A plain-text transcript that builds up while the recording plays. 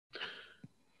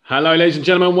Hello, ladies and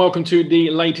gentlemen. Welcome to the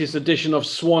latest edition of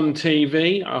Swan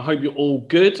TV. I hope you're all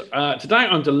good. Today,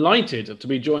 I'm delighted to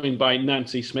be joined by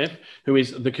Nancy Smith, who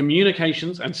is the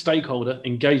Communications and Stakeholder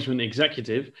Engagement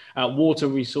Executive at Water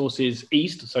Resources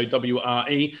East, so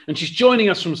WRE, and she's joining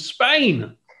us from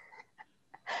Spain.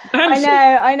 Nancy.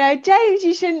 I know, James.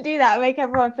 You shouldn't do that. Make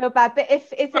everyone feel bad. But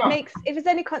if it's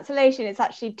any consolation, it's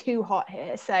actually too hot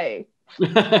here. So.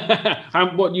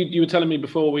 What you were telling me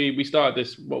before we started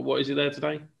this, what is it there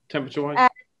today, temperature-wise?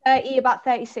 About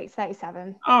 36,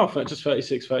 37. Oh, just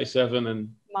 36, 37,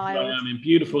 and miles. I am in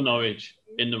beautiful Norwich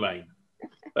in the rain.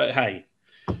 But hey,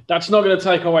 that's not going to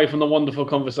take away from the wonderful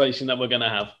conversation that we're going to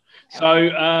have. So, do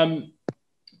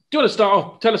you want to start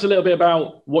off? Tell us a little bit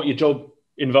about what your job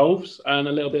involves and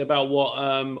a little bit about what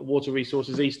Water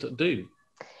Resources East do.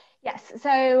 Yes,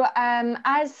 so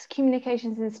as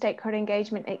communications and stakeholder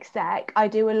engagement exec, I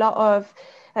do a lot of,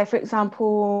 for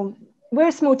example, we're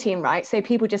a small team, right? So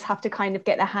people just have to kind of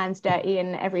get their hands dirty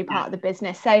in every part of the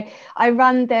business. So I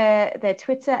run their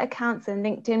Twitter accounts and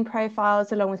LinkedIn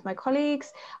profiles along with my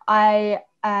colleagues. I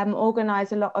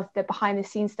organize a lot of the behind the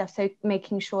scenes stuff, so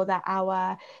making sure that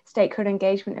our stakeholder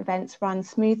engagement events run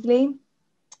smoothly.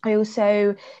 I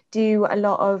also do a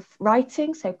lot of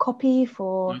writing, so copy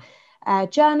for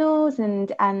journals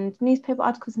and newspaper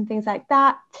articles and things like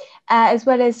that, as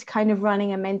well as kind of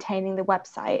running and maintaining the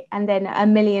website, and then a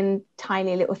million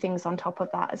tiny little things on top of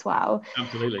that as well.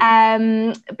 Absolutely.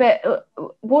 But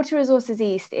Water Resources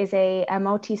East is a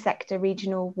multi-sector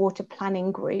regional water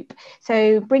planning group.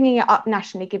 So bringing it up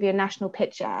nationally, give you a national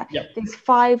picture. Yep. There's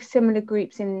 5 similar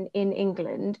groups in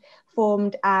England,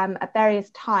 formed at various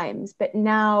times, but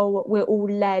now we're all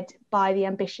led by the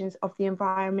ambitions of the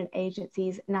Environment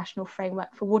Agency's National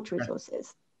Framework for Water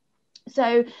Resources.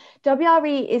 So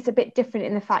WRE is a bit different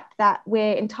in the fact that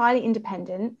we're entirely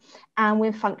independent and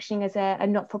we're functioning as a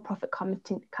not-for-profit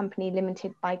company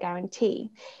limited by guarantee.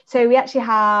 So we actually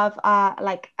have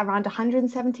like around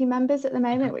 170 members at the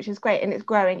moment, which is great, and it's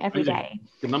growing every day.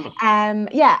 Good number.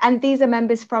 Yeah, and these are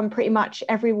members from pretty much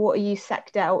every water use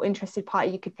sector or interested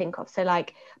party you could think of. So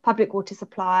like public water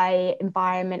supply,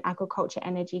 environment, agriculture,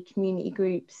 energy, community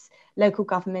groups, local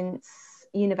governments,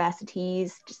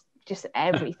 universities, just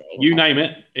everything. You name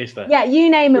it, it's there. Yeah, you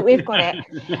name it, we've got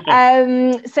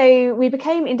it. So we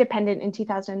became independent in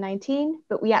 2019,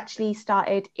 but we actually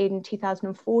started in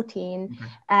 2014,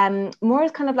 more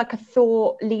as kind of like a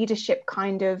thought leadership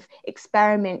kind of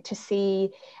experiment to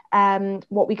see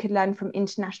what we could learn from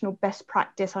international best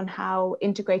practice on how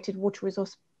integrated water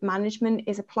resource management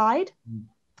is applied.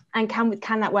 And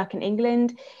can that work in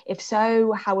England? If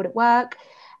so, how would it work?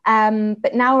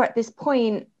 But now we're at this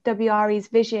point, WRE's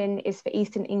vision is for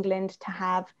Eastern England to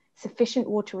have sufficient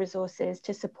water resources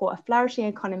to support a flourishing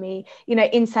economy,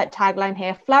 insert tagline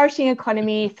here, flourishing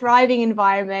economy, thriving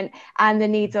environment, and the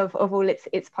needs of all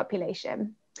its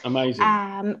population. Amazing.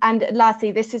 And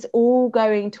lastly, this is all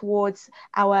going towards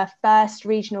our first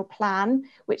regional plan,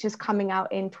 which is coming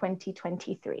out in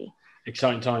 2023.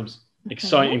 Exciting times.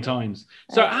 Exciting times.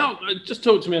 So just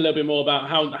talk to me a little bit more about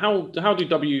how do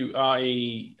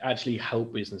WRE actually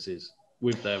help businesses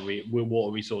with their with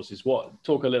water resources?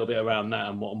 Talk a little bit around that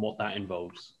and what that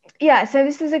involves. Yeah, so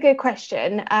this is a good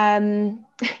question.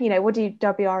 What do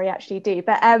WRE actually do?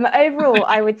 But overall,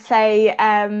 I would say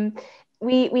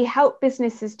we help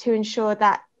businesses to ensure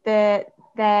that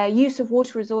their use of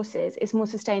water resources is more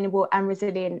sustainable and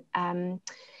resilient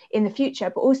in the future,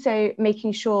 but also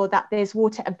making sure that there's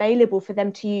water available for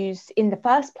them to use in the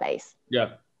first place. Yeah.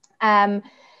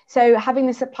 So having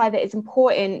the supply that is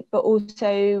important, but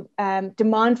also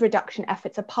demand reduction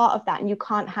efforts are part of that. And you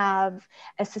can't have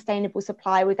a sustainable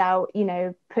supply without,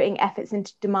 putting efforts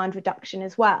into demand reduction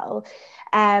as well.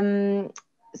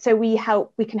 So we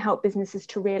can help businesses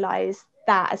to realize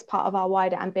that as part of our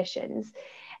wider ambitions.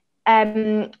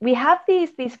 We have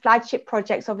these flagship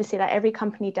projects, obviously, like every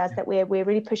company does, that we're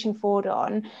really pushing forward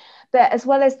on. But as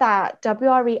well as that,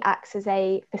 WRE acts as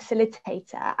a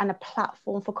facilitator and a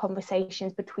platform for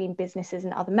conversations between businesses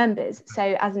and other members.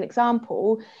 So as an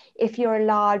example, if you're a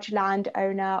large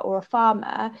landowner or a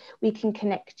farmer, we can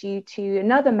connect you to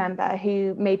another member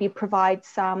who maybe provides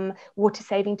some water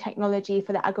saving technology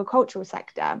for the agricultural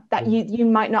sector that you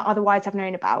might not otherwise have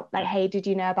known about. Like, hey, did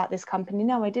you know about this company?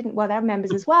 No, I didn't. Well, they're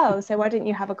members as well. So why didn't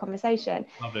you have a conversation?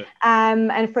 Love it.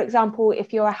 And for example,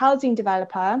 if you're a housing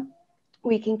developer,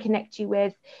 we can connect you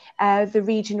with the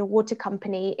regional water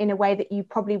company in a way that you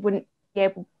probably wouldn't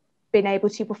been able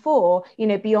to before,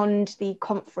 beyond the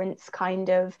conference kind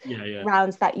of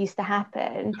rounds that used to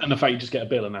happen. And the fact you just get a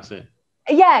bill and that's it.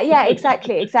 Yeah,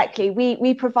 exactly.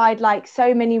 We provide like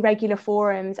so many regular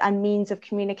forums and means of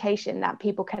communication that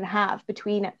people can have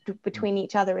between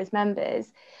each other as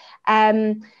members.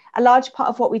 A large part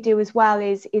of what we do as well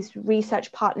is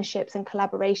research partnerships and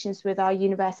collaborations with our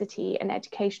university and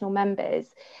educational members,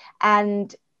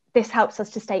 and this helps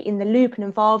us to stay in the loop and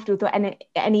involved with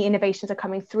any innovations are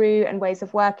coming through and ways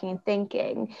of working and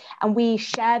thinking, and we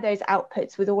share those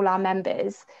outputs with all our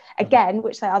members, again,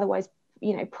 which they otherwise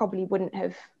probably wouldn't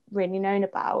have really known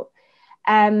about.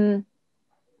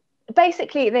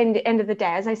 Basically, at the end of the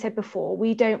day, as I said before,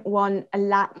 we don't want a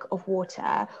lack of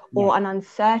water or an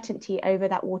uncertainty over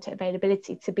that water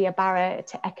availability to be a barrier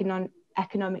to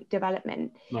economic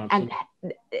development, and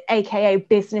aka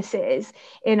businesses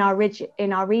in our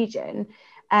region.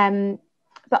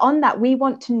 But on that, we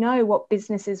want to know what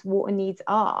businesses' water needs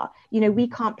are. We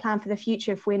can't plan for the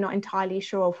future if we're not entirely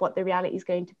sure of what the reality is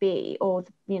going to be, or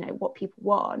what people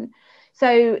want.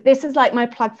 So this is like my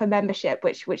plug for membership,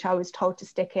 which I was told to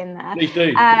stick in there. Please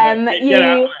do. Get out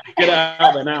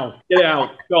there now. Get it out.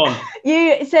 Go on.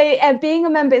 Being a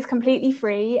member is completely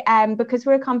free. Because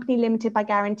we're a company limited by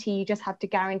guarantee, you just have to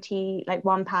guarantee like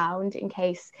 £1 in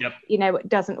case it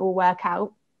doesn't all work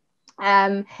out.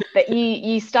 But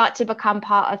you start to become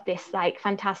part of this like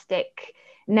fantastic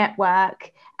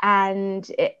network, and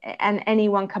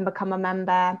anyone can become a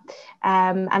member.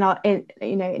 And I'll, in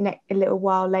a little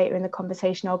while later in the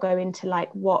conversation, I'll go into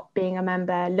like what being a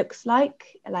member looks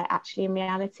like actually in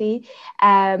reality.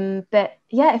 But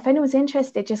yeah, if anyone's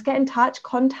interested, just get in touch.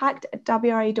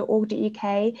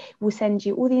 contact@wre.org.uk. We'll send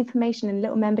you all the information in a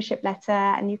little membership letter,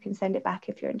 and you can send it back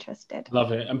if you're interested.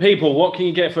 Love it. And people, what can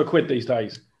you get for £1 these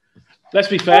days? Let's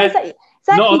be fair. Exactly.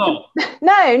 Not a lot.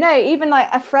 No. Even like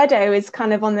a Freddo is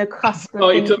kind of on the cusp of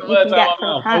things that you can get for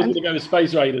 £1. I was going to go with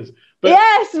Space Raiders. But,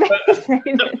 yes, but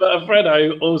a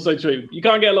Freddo, also true. You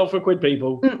can't get a lot for £1,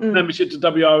 people. Membership to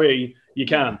WRE, you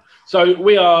can. So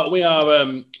we are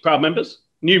proud members,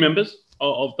 new members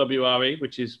of WRE,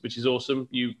 which is awesome.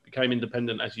 You became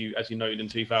independent as you noted in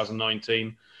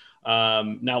 2019.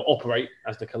 Now operate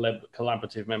as the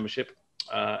collaborative membership,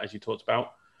 as you talked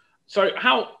about. So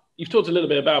you've talked a little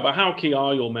bit about how key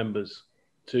are your members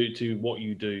to what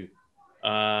you do,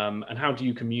 and how do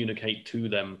you communicate to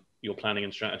them your planning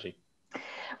and strategy?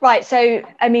 Right. So,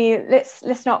 I mean,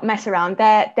 let's not mess around.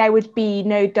 There would be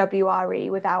no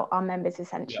WRE without our members,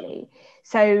 essentially. Yeah.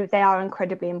 So they are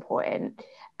incredibly important.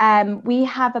 We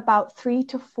have about 3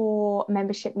 to 4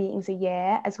 membership meetings a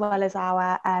year, as well as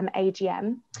our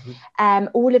AGM.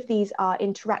 All of these are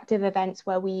interactive events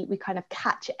where we kind of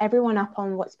catch everyone up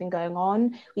on what's been going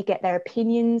on. We get their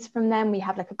opinions from them. We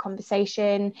have like a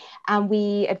conversation, and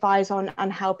we advise on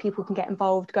how people can get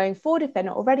involved going forward if they're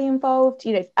not already involved.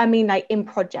 Like in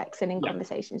projects and in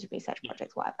conversations, research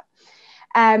projects, whatever.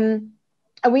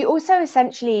 And we also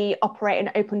essentially operate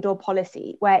an open door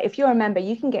policy where if you're a member,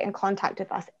 you can get in contact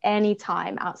with us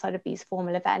anytime outside of these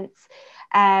formal events.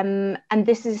 And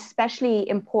this is especially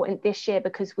important this year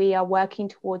because we are working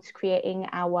towards creating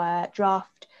our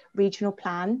draft regional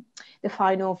plan, the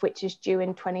final of which is due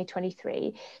in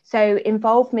 2023. So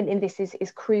involvement in this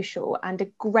is crucial and a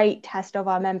great test of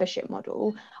our membership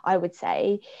model, I would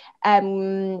say.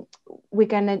 We're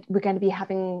going to be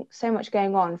having so much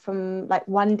going on, from like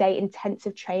one-day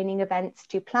intensive training events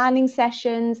to planning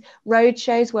sessions, road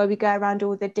shows where we go around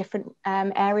all the different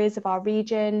areas of our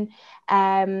region,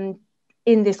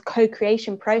 in this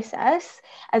co-creation process,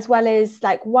 as well as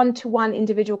like one-to-one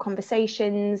individual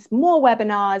conversations, more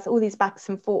webinars, all these backs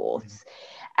and forths.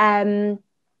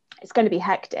 It's going to be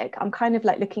hectic. I'm kind of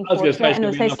like looking forward to it, and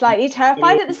also slightly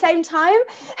terrified at the same time.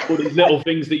 All these little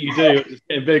things that you do, it's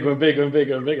getting bigger and bigger and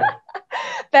bigger and bigger.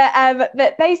 But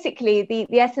basically,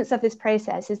 the essence of this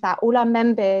process is that all our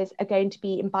members are going to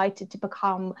be invited to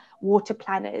become water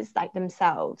planners like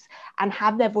themselves and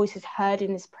have their voices heard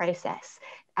in this process,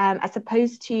 as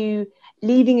opposed to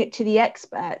leaving it to the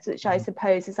experts, which I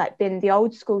suppose has like been the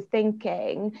old school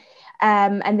thinking,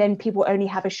 and then people only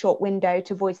have a short window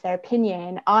to voice their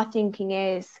opinion. Our thinking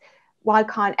is, why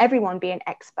can't everyone be an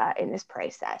expert in this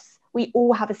process? We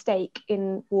all have a stake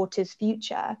in water's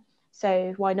future,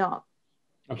 so why not?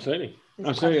 Absolutely. And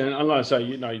like I say,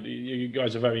 you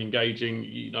guys are very engaging.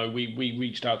 We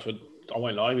reached out to I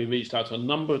won't lie, we reached out to a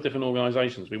number of different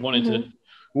organisations. We wanted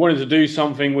to do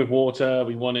something with water.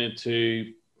 We wanted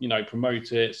to,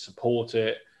 promote it, support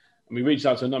it. And we reached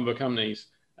out to a number of companies,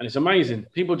 and it's amazing.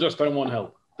 People just don't want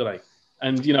help, do they?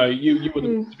 And, you were,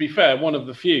 to be fair, one of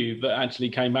the few that actually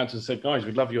came back to us and said, guys,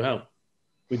 we'd love your help.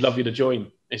 We'd love you to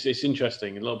join. It's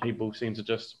interesting. A lot of people seem to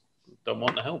just don't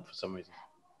want the help for some reason.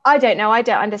 I don't know. I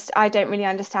don't really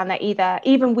understand that either.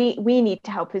 Even we need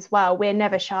to help as well. We're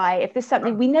never shy. If there's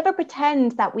something, we never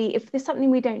pretend that if there's something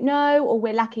we don't know, or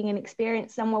we're lacking in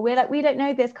experience somewhere, we're like, we don't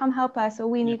know this, come help us, or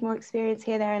we need more experience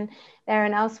here, there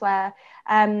and elsewhere.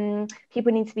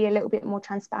 People need to be a little bit more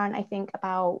transparent, I think,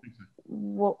 about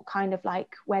what kind of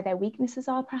like where their weaknesses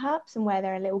are perhaps, and where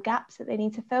there are little gaps that they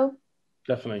need to fill.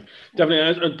 Definitely.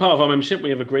 As part of our membership, we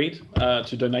have agreed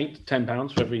to donate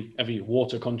 £10 for every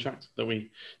water contract that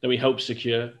we help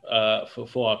secure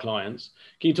for our clients.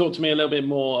 Can you talk to me a little bit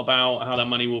more about how that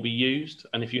money will be used,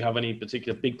 and if you have any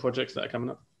particular big projects that are coming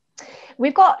up?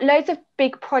 We've got loads of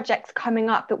big projects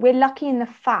coming up, but we're lucky in the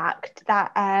fact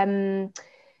that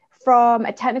from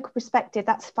a technical perspective,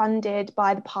 that's funded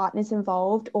by the partners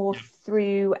involved, or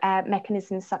through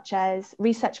mechanisms such as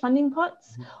research funding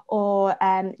pots, or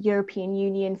European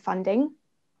Union funding,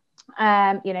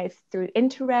 through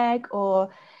Interreg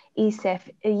or ESIF,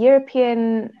 a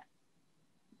European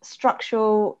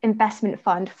Structural Investment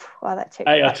Fund. Well, that took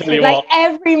like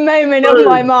every moment of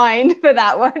my mind for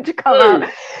that one to come out.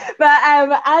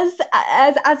 But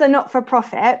as a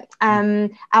not-for-profit,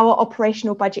 our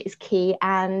operational budget is key,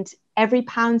 and every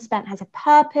pound spent has a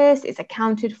purpose, it's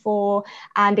accounted for,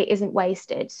 and it isn't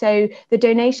wasted. So the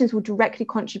donations will directly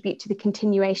contribute to the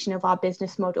continuation of our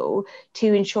business model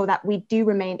to ensure that we do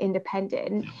remain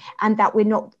independent and that we're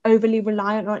not overly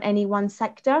reliant on any one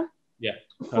sector.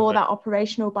 For that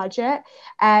operational budget.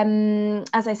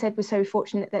 As I said, we're so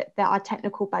fortunate that our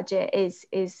technical budget is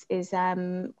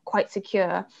quite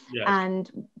secure,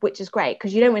 and which is great,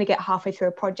 because you don't want to get halfway through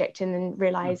a project and then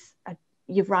realize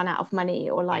you've run out of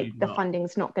money, or like the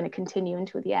funding's not going to continue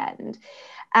until the end.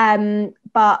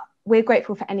 But we're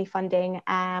grateful for any funding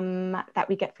that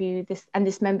we get through this, and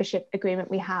this membership agreement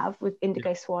we have with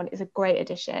Indigo Swan is a great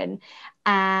addition,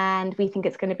 and we think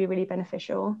it's going to be really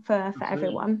beneficial for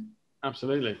everyone.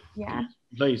 Absolutely. Yeah.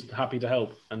 Pleased, happy to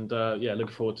help, and looking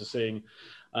forward to seeing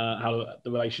how the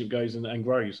relationship goes and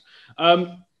grows.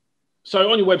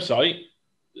 So on your website,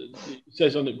 it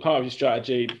says on the part of your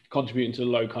strategy, contributing to the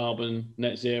low carbon,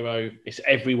 net zero. It's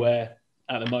everywhere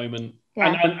at the moment,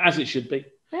 and as it should be.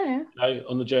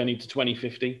 On the journey to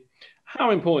 2050.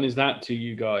 How important is that to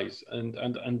you guys,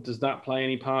 and does that play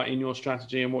any part in your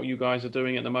strategy and what you guys are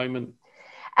doing at the moment?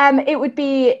 It would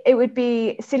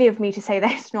be silly of me to say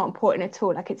that it's not important at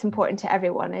all. Like, it's important to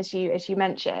everyone, as you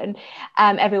mentioned.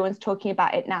 Everyone's talking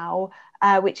about it now,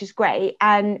 which is great.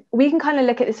 And we can kind of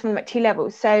look at this from two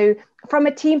levels. So from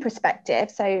a team perspective,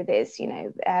 so there's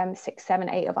 6, 7,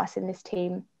 8 of us in this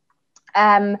team,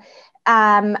 and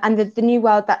the new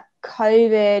world that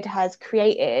COVID has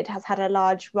created has had a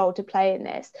large role to play in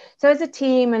this. So as a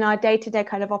team and our day-to-day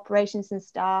kind of operations and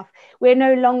staff, we're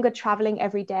no longer traveling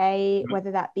every day,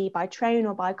 whether that be by train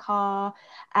or by car,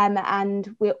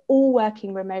 and we're all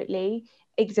working remotely.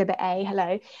 Exhibit A,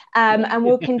 hello. And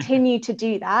we'll continue to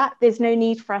do that. There's no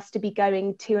need for us to be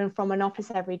going to and from an office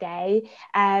every day.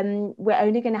 We're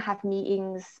only going to have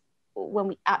meetings when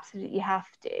we absolutely have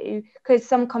to, because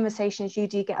some conversations you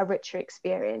do get a richer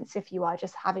experience if you are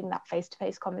just having that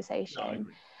face-to-face conversation.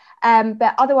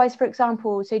 But otherwise, for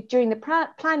example, so during the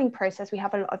planning process, we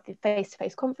have a lot of the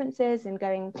face-to-face conferences and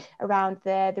going around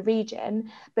the region,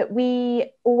 but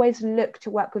we always look to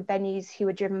work with venues who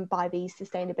are driven by these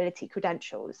sustainability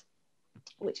credentials,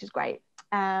 which is great.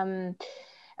 And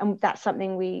that's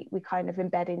something we kind of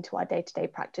embed into our day-to-day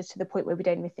practice, to the point where we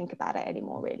don't even think about it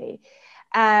anymore, really.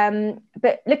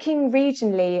 But looking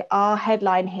regionally, our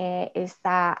headline here is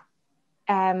that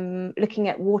looking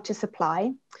at water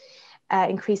supply,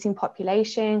 increasing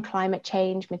population, climate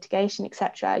change, mitigation,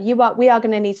 etc. We are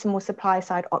going to need some more supply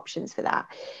side options for that,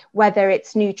 whether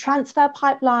it's new transfer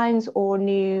pipelines or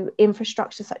new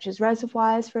infrastructure such as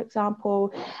reservoirs, for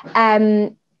example.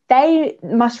 They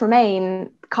must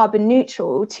remain carbon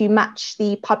neutral to match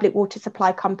the public water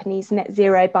supply companies' net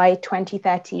zero by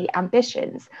 2030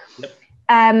 ambitions.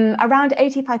 Around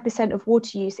 85% of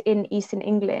water use in Eastern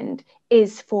England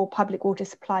is for public water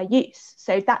supply use.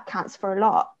 So that counts for a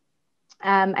lot.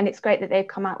 And it's great that they've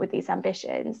come out with these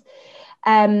ambitions.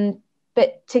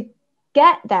 But to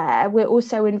get there, we're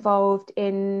also involved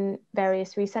in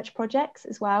various research projects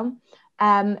as well,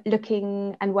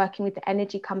 looking and working with the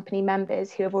energy company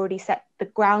members who have already set the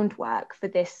groundwork for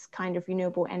this kind of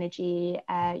renewable energy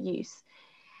use,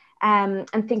 and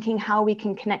thinking how we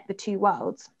can connect the two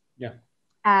worlds.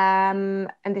 And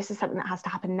this is something that has to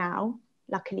happen now.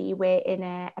 Luckily, we're in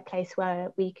a place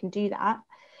where we can do that.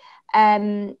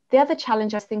 The other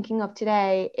challenge I was thinking of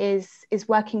today is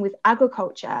working with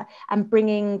agriculture and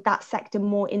bringing that sector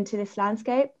more into this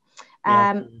landscape,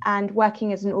 and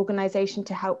working as an organisation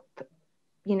to help,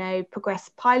 progress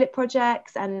pilot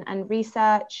projects and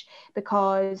research,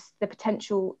 because the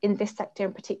potential in this sector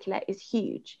in particular is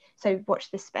huge. So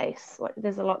watch this space.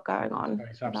 There's a lot going on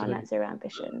with our net zero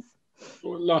ambitions.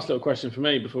 Last little question for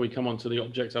me before we come on to the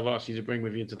objects I've asked you to bring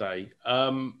with you today.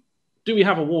 Do we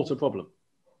have a water problem?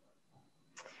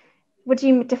 What do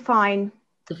you define?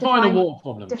 Define a water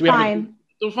problem. Define.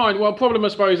 Well, problem, I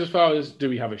suppose, as far as, do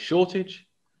we have a shortage?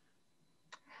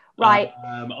 Right.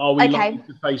 Are we likely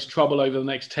to face trouble over the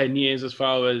next 10 years as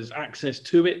far as access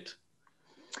to it?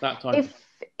 That type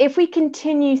if we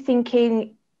continue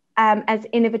thinking as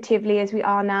innovatively as we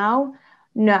are now,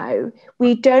 no.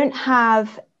 We don't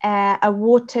have a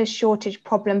water shortage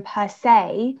problem per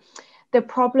se. The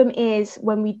problem is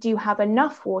when we do have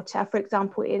enough water, for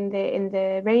example, in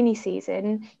the rainy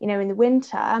season, in the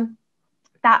winter,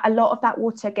 that a lot of that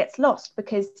water gets lost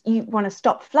because you want to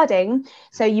stop flooding,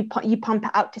 so you pump it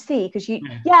out to sea because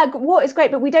water's great,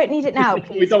 but we don't need it now,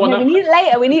 please. We need it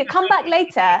later. We need it come back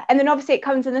later, and then obviously it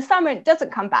comes in the summer and it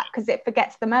doesn't come back because it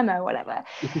forgets the memo or whatever.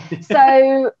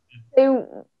 So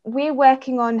we're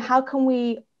working on how can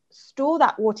we store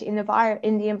that water in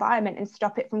the environment and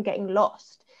stop it from getting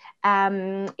lost.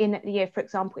 For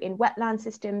example, in wetland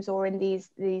systems or in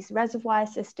these reservoir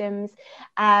systems,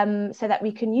 so that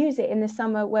we can use it in the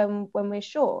summer when we're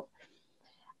short.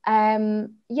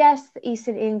 Yes,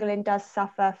 Eastern England does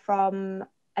suffer from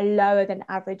a lower than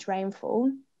average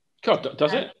rainfall. God,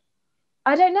 does it?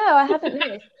 I don't know. I haven't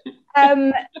noticed.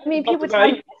 People tell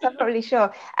me this, I'm not really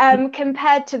sure.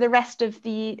 Compared to the rest of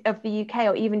the UK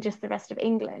or even just the rest of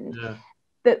England,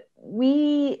 but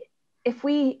if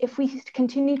we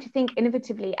continue to think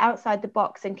innovatively outside the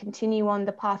box and continue on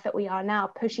the path that we are now,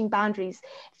 pushing boundaries,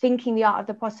 thinking the art of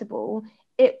the possible,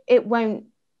 it won't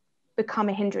become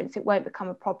a hindrance, it won't become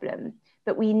a problem.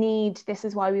 But this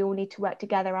is why we all need to work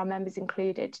together, our members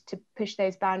included, to push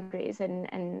those boundaries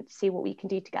and see what we can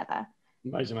do together.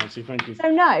 Amazing, Nancy, thank you.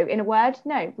 So no, in a word,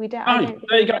 no, we don't.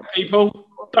 There you go, people.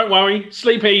 Don't worry,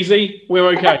 sleep easy, we're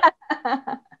okay.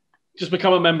 Just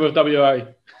become a member of WA.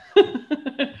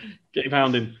 Get your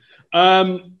pounding.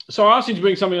 So I asked you to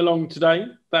bring something along today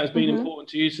that has been important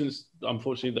to you since,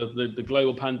 unfortunately, the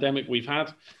global pandemic we've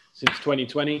had since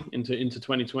 2020 into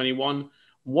 2021.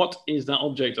 What is that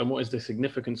object and what is the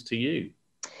significance to you?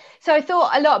 So I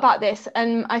thought a lot about this,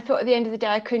 and I thought at the end of the day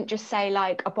I couldn't just say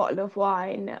like a bottle of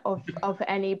wine of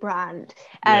any brand.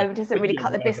 It doesn't really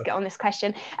cut the biscuit on this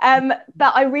question.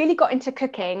 But I really got into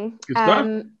cooking.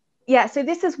 So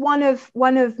this is one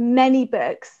of many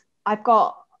books. I've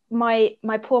got my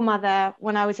poor mother,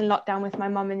 when I was in lockdown with my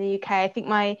mum in the UK, I think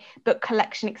my book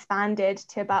collection expanded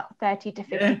to about 30 to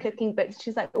 50 cooking books.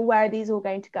 She's like, well, where are these all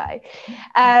going to go?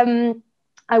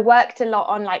 I worked a lot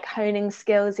on like honing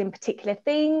skills in particular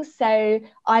things. So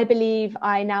I believe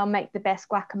I now make the best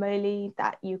guacamole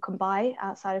that you can buy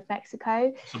outside of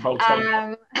Mexico.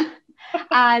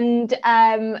 And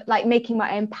like making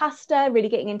my own pasta, really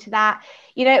getting into that.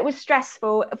 It was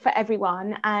stressful for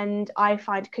everyone, and I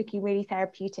find cooking really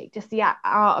therapeutic. Just the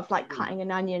art of like cutting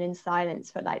an onion in silence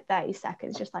for like 30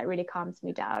 seconds just like really calms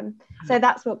me down. So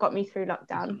that's what got me through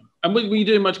lockdown. And were you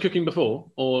doing much cooking before,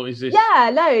 or is this?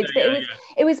 Yeah, loads. But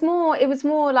it was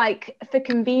more like for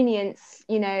convenience.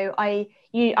 I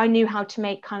knew how to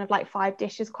make kind of like 5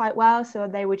 dishes quite well, so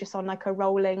they were just on like a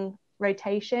rolling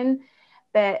rotation.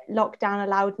 But lockdown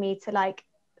allowed me to like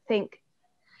think,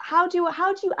 how do you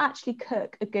actually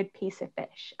cook a good piece of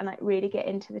fish, and like really get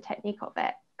into the technique of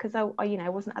it, because I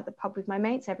wasn't at the pub with my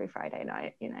mates every Friday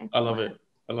night. I love it.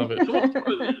 So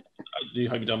you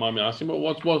hope you don't mind me asking, but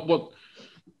what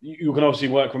you can obviously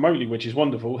work remotely, which is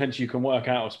wonderful. Hence, you can work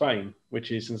out of Spain,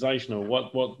 which is sensational.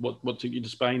 What took you to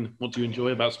Spain? What do you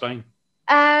enjoy about Spain?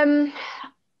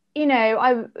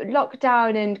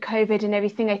 Lockdown and COVID and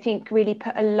everything, I think really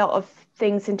put a lot of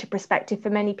things into perspective for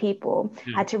many people.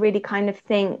 I had to really kind of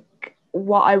think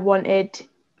what I wanted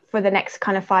for the next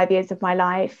kind of 5 years of my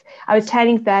life. I was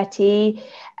turning 30.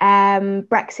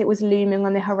 Brexit was looming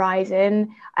on the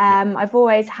horizon. I've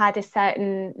always had a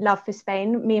certain love for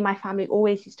Spain. Me and my family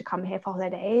always used to come here for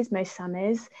holidays, most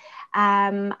summers.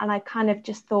 And I kind of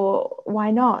just thought,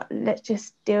 why not? Let's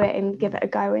just do it and give it a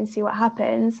go and see what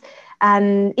happens.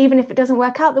 And even if it doesn't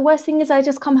work out, the worst thing is I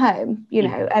just come home,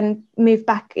 and move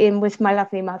back in with my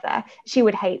lovely mother. She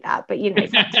would hate that, but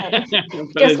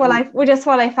just while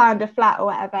I found a flat or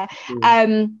whatever.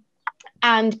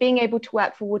 And being able to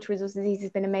work for Water Resources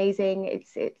has been amazing.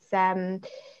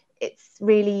 It's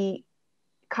really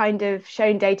kind of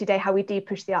shown day to day how we do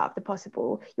push the art of the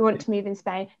possible. You want to move in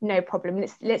Spain? No problem.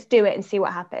 Let's do it and see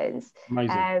what happens.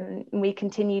 Amazing. We can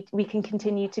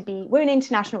continue to be. We're an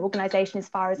international organisation as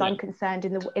far as I'm concerned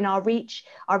in our reach,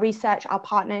 our research, our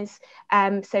partners.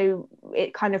 So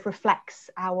it kind of reflects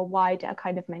our wider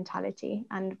kind of mentality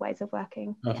and ways of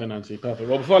working. Perfect, Nancy. Perfect.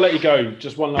 Well, before I let you go,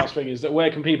 just one last thing is that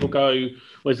where can people go?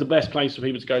 Where's the best place for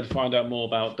people to go to find out more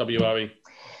about WRE?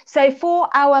 So for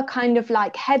our kind of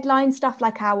like headline stuff,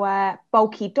 like our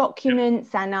bulky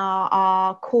documents and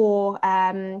our core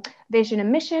vision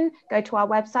and mission, go to our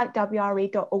website,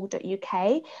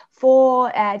 wre.org.uk.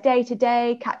 For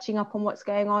day-to-day, catching up on what's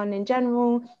going on in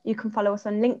general, you can follow us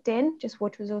on LinkedIn, just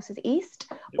Water Resources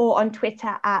East, or on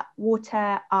Twitter at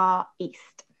Water R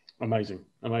East. Amazing.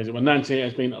 Amazing. Well, Nancy,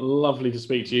 it's been lovely to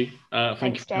speak to you.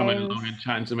 Thank you for coming along and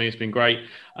chatting to me. It's been great.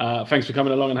 Thanks for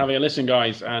coming along and having a listen,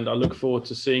 guys. And I look forward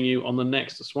to seeing you on the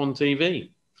next Swan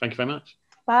TV. Thank you very much.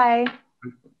 Bye.